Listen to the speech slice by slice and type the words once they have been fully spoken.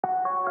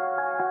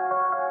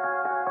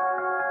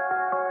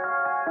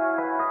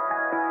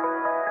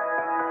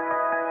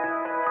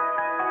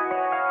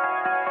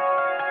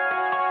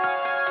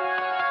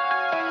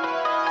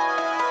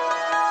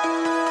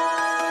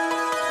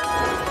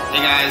Hey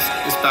guys,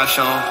 it's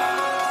Special,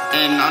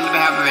 and on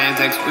behalf of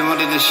FTANTX, we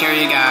wanted to share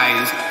you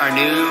guys our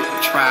new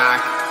track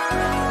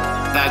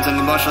that's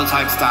an emotional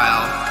type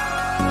style.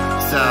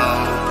 So,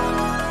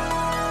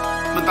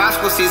 with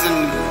basketball season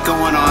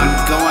going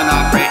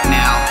up right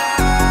now,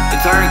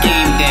 it's our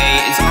game day,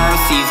 it's our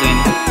season,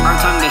 our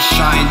time to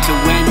shine, to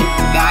win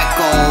that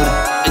gold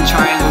and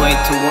try and go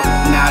to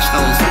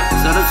nationals.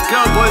 So let's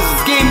go boys,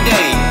 it's game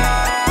day!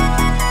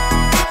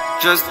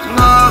 Just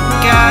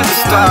look at the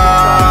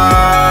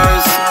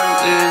stars,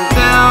 and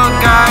they'll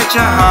guide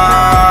your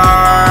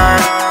heart.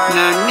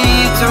 No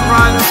need to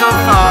run so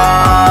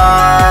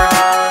far,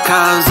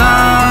 'cause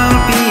I'll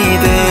be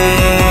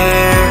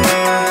there.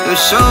 The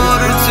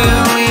shoulder to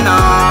lean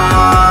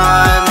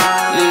on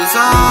is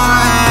all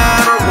I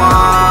ever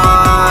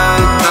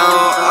want. So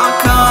I'll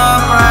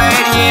come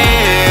right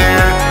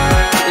here,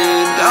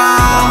 and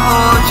I'll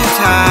hold you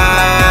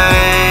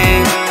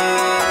tight.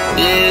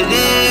 It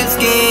is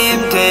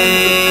game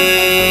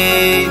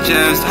day,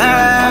 just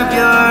have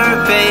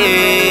your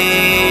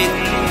faith.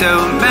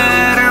 Don't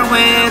matter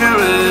win or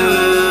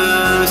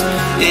lose,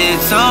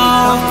 it's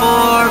all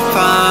for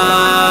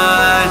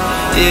fun.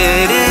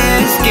 It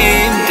is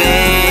game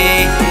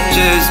day,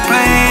 just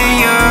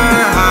play your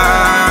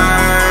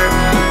heart.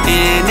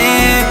 And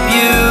if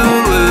you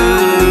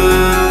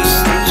lose,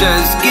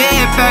 just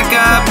get back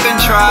up and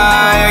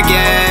try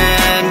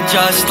again.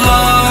 Just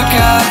look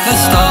at the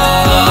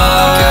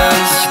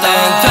stars,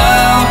 and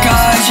they'll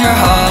guide your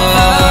heart.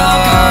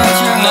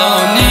 No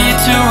need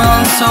to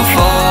run so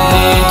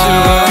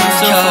far,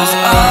 'cause